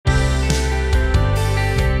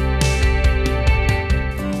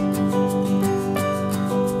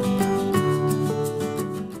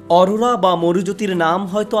অরোরা বা মরুজ্যোতির নাম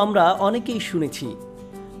হয়তো আমরা অনেকেই শুনেছি,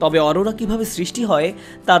 তবে অরোরা কিভাবে সৃষ্টি হয়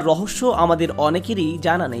তার রহস্য আমাদের অনেকেরই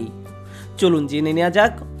জানা নেই। চলুন জেনে নেওয়া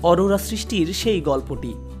যাক অরোরা সৃষ্টির সেই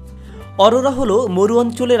গল্পটি। অরোরা হলো মরু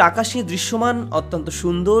অঞ্চলের আকাশে দৃশ্যমান অত্যন্ত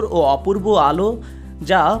সুন্দর ও অপূর্ব আলো,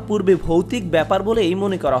 যা পূর্বে ভৌতিক ব্যাপার বলেই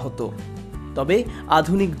মনে করা হতো। তবে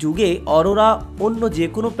আধুনিক যুগে অরোরা অন্য যে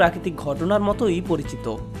কোনো প্রাকৃতিক ঘটনার মতোই পরিচিত।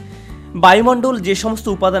 বায়ুমণ্ডল যে সমস্ত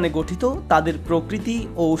উপাদানে গঠিত তাদের প্রকৃতি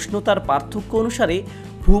ও উষ্ণতার পার্থক্য অনুসারে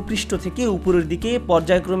ভূপৃষ্ঠ থেকে উপরের দিকে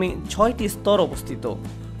পর্যায়ক্রমে 6টি স্তর অবস্থিত: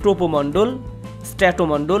 ট্রোপোমণ্ডল,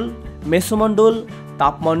 স্ট্র্যাটোমণ্ডল, মেসোমণ্ডল,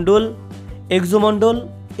 তাপমণ্ডল, এক্সোমণ্ডল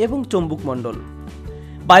এবং চৌম্বকমণ্ডল।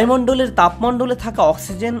 বায়ুমণ্ডলের তাপমণ্ডলে থাকা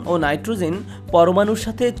অক্সিজেন ও নাইট্রোজেন পরমাণুর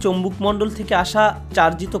সাথে চৌম্বকমণ্ডল থেকে আসা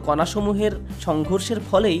চার্জিত কণাসমূহের সংঘর্ষের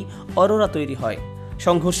ফলেই অরোরা তৈরি হয়।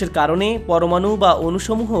 সংঘর্ষের কারণে পরমাণু বা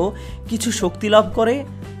অণুসমূহ কিছু শক্তি লাভ করে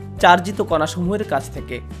চার্জিত কণাসমূহের কাছ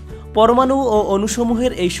থেকে। পরমাণু ও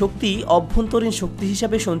অণুসমূহের এই শক্তি অভ্যন্তরীণ শক্তি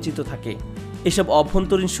হিসাবে সঞ্চিত থাকে। এসব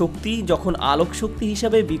অভ্যন্তরীণ শক্তি যখন আলোক শক্তি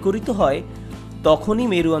হিসাবে বিকরিত হয়, তখনই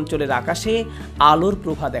মেরু অঞ্চলের আকাশে আলোর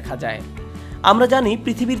প্রভা দেখা যায়। আমরা জানি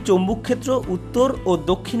পৃথিবীর চৌম্বক ক্ষেত্র উত্তর ও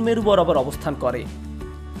দক্ষিণ মেরু বরাবর অবস্থান করে,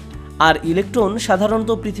 আর ইলেকট্রন সাধারণত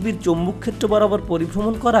পৃথিবীর চৌম্বক ক্ষেত্র বরাবর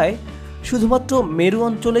পরিভ্রমণ করায় শুধুমাত্র মেরু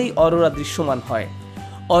অঞ্চলেই অরোরা দৃশ্যমান হয়।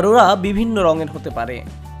 অরোরা বিভিন্ন রঙের হতে পারে।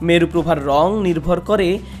 মেরুপ্রভার রং নির্ভর করে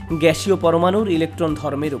গ্যাসীয় পরমাণুর ইলেকট্রন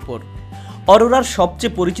ধর্মের উপর। অরোরার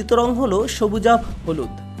সবচেয়ে পরিচিত রং হলো সবুজাভ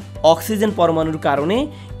হলুদ। অক্সিজেন পরমাণুর কারণে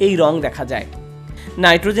এই রং দেখা যায়।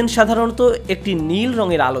 নাইট্রোজেন সাধারণত একটি নীল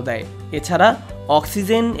রঙের আলো দেয়। এছাড়া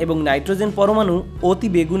অক্সিজেন এবং নাইট্রোজেন পরমাণু অতি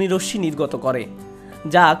বেগুনি রশ্মি নির্গত করে,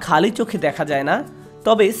 যা খালি চোখে দেখা যায় না,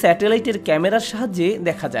 তবে স্যাটেলাইটের ক্যামেরার সাহায্যে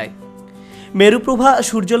দেখা যায়। মেরুপ্রভা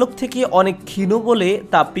সূর্যলোক থেকে অনেক ক্ষীণ বলে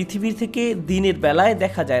তা পৃথিবীর থেকে দিনের বেলায়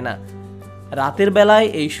দেখা যায় না। রাতের বেলায়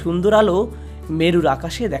এই সুন্দর আলো মেরুর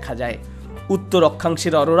আকাশে দেখা যায়। উত্তর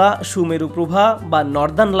অক্ষাংশের অরোরা সুমেরুপ্রভা বা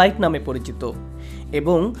নর্দার্ন লাইট নামে পরিচিত,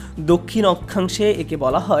 এবং দক্ষিণ অক্ষাংশে একে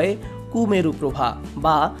বলা হয় কুমেরুপ্রভা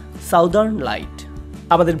বা সাউদার্ন লাইট।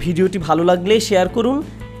 আমাদের ভিডিওটি ভালো লাগলে শেয়ার করুন,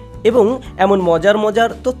 এবং এমন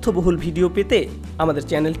মজার তথ্যবহুল ভিডিও পেতে আমাদের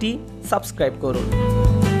চ্যানেলটি সাবস্ক্রাইব করুন।